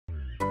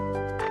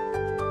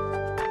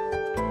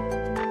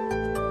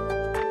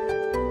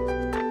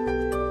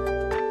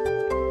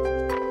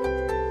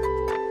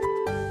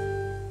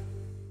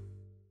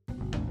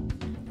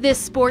This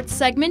sports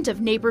segment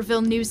of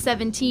Naperville News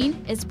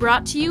 17 is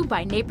brought to you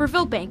by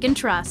Naperville Bank and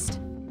Trust.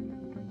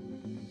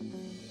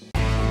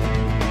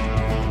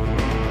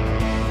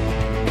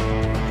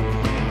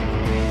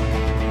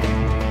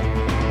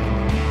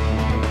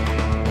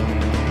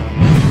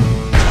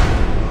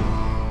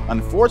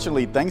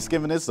 Unfortunately,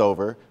 Thanksgiving is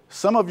over.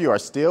 Some of you are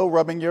still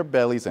rubbing your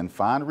bellies in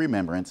fond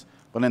remembrance,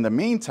 but in the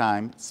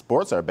meantime,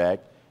 sports are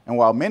back. And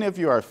while many of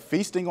you are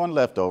feasting on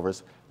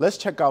leftovers, let's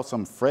check out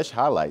some fresh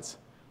highlights.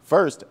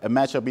 First, a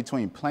matchup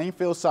between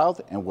Plainfield South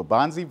and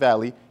Waubonsie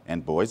Valley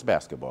and boys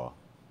basketball.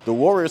 The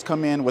Warriors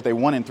come in with a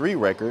 1-3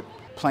 record,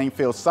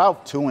 Plainfield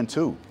South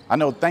 2-2. I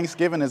know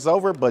Thanksgiving is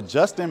over, but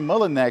Justin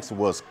Mullinex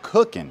was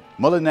cooking.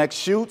 Mullinex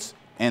shoots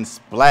and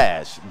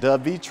splash.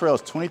 Dub V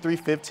trails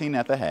 23-15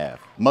 at the half.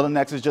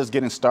 Mullinex is just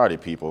getting started,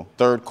 people.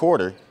 Third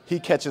quarter, he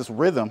catches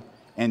rhythm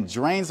and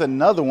drains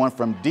another one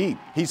from deep.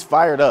 He's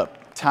fired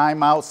up.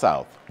 Timeout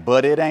South.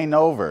 But it ain't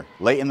over.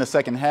 Late in the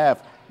second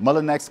half,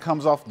 Mullinex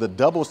comes off the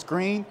double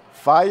screen,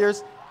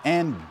 fires,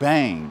 and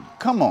bang.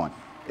 Come on.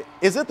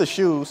 Is it the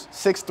shoes?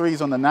 6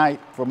 threes on the night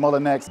for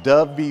Mullinex.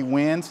 Dub V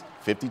wins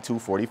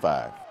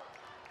 52-45.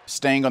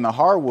 Staying on the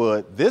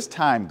hardwood, this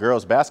time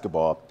girls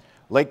basketball,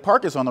 Lake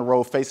Park is on the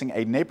road facing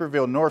a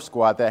Naperville North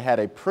squad that had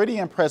a pretty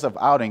impressive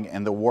outing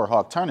in the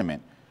Warhawk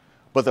tournament.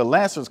 But the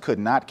Lancers could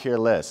not care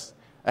less.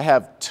 I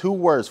have 2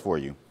 words for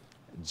you.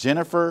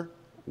 Jennifer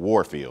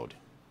Warfield.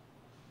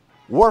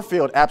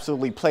 Warfield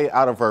absolutely played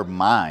out of her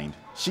mind.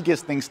 She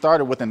gets things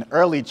started with an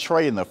early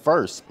tray in the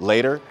first.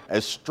 Later, a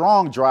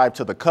strong drive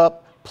to the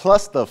cup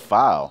plus the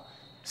foul.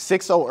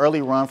 6-0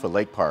 early run for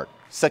Lake Park.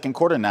 Second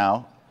quarter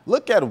now.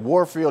 Look at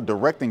Warfield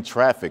directing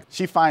traffic.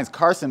 She finds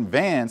Carson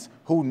Vance,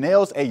 who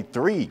nails a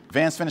 3.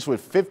 Vance finished with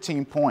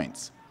 15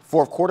 points.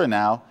 Fourth quarter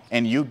now,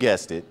 and you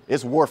guessed it,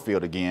 it's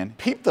Warfield again.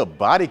 Peep the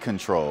body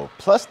control,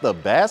 plus the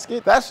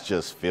basket, that's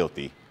just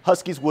filthy.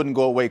 Huskies wouldn't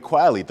go away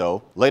quietly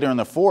though. Later in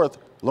the fourth,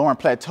 Lauren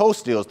Plateau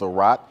steals the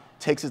rock,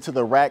 takes it to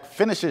the rack,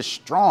 finishes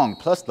strong,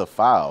 plus the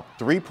foul.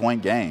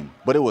 3-point game.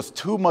 But it was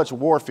too much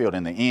Warfield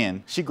in the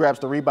end. She grabs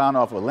the rebound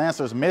off a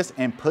Lancers miss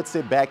and puts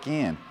it back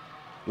in.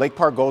 Lake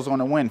Park goes on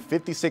to win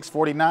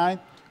 56-49.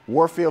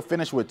 Warfield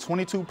finished with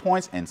 22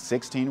 points and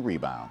 16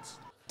 rebounds.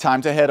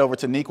 Time to head over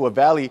to Neuqua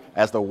Valley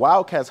as the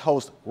Wildcats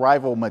host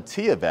rival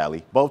Metea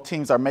Valley. Both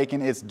teams are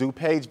making its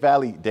DuPage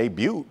Valley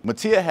debut.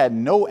 Metea had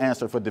no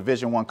answer for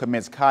Division I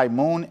commits Kai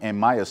Moon and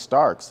Maya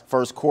Starks.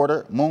 First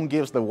quarter, Moon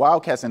gives the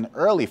Wildcats an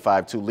early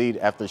 5-2 lead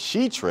after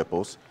she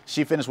triples.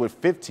 She finished with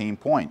 15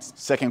 points.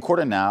 Second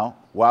quarter now,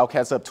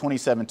 Wildcats up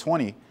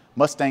 27-20.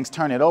 Mustangs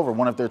turn it over,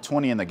 one of their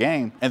 20 in the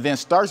game, and then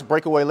Stark's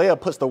breakaway layup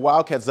puts the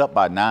Wildcats up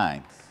by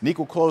 9.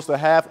 Neuqua closed the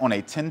half on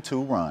a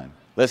 10-2 run.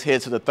 Let's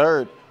head to the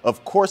third.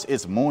 Of course,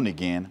 it's Moon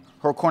again.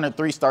 Her corner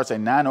 3 starts a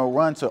 9-0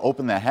 run to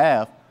open the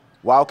half.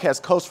 Wildcats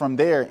coast from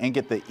there and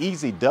get the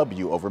easy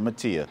W over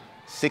Metea,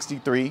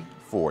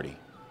 63-40.